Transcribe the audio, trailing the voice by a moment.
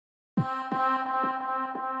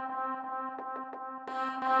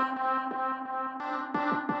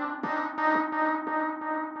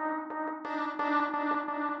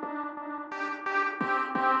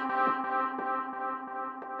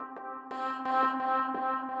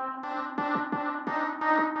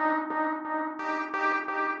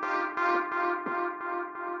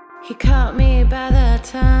He caught me by the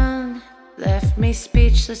tongue, left me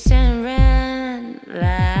speechless and ran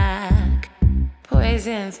like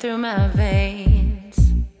poison through my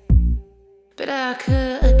veins. But I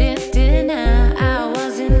couldn't deny I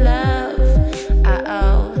was in love.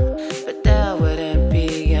 But that wouldn't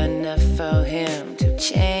be enough for him to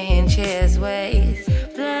change his ways.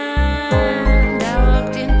 Blind, I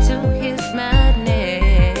walked into his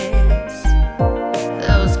madness.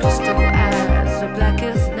 Those crystal eyes were black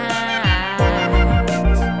as night.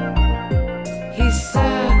 He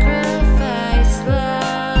sacrificed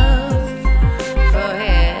love for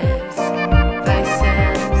his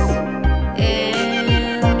vices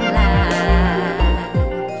in life.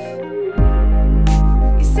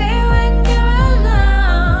 You say when you're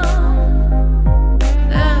alone,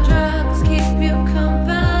 the drugs keep you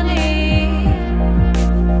company.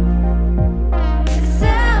 The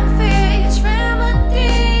selfish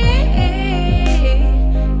remedy,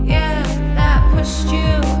 yeah, that pushed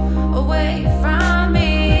you away from me.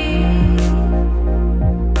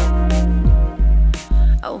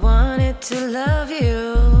 I wanted to love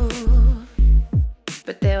you,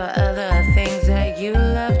 but there were other things that you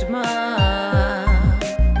loved more,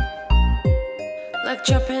 like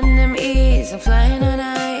dropping them E's and flying on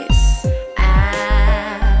ice.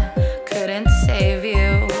 I couldn't save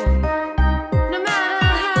you. No matter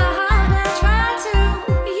how hard I tried to,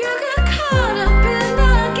 you got caught up in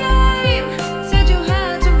the game. Said you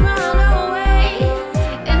had to run away,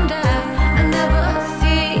 and I never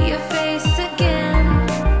see your face again.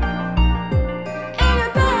 In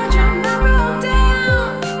your bedroom I broke down.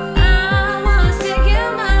 I wanna say you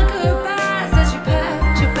my goodbyes. Said you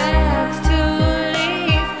packed your bags to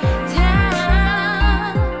leave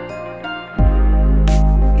town.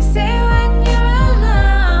 You say when you're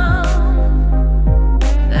alone,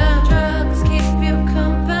 the drugs keep you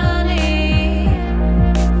company.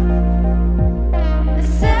 The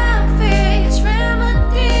selfish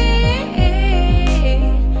remedy,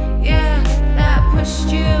 yeah, that pushed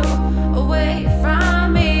you away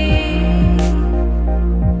from me.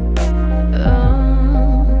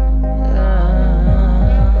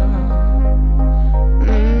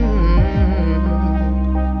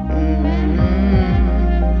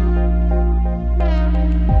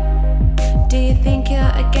 Do you think you're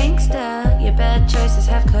a gangster? Your bad choices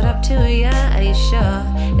have caught up to you. Are you sure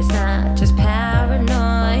it's not just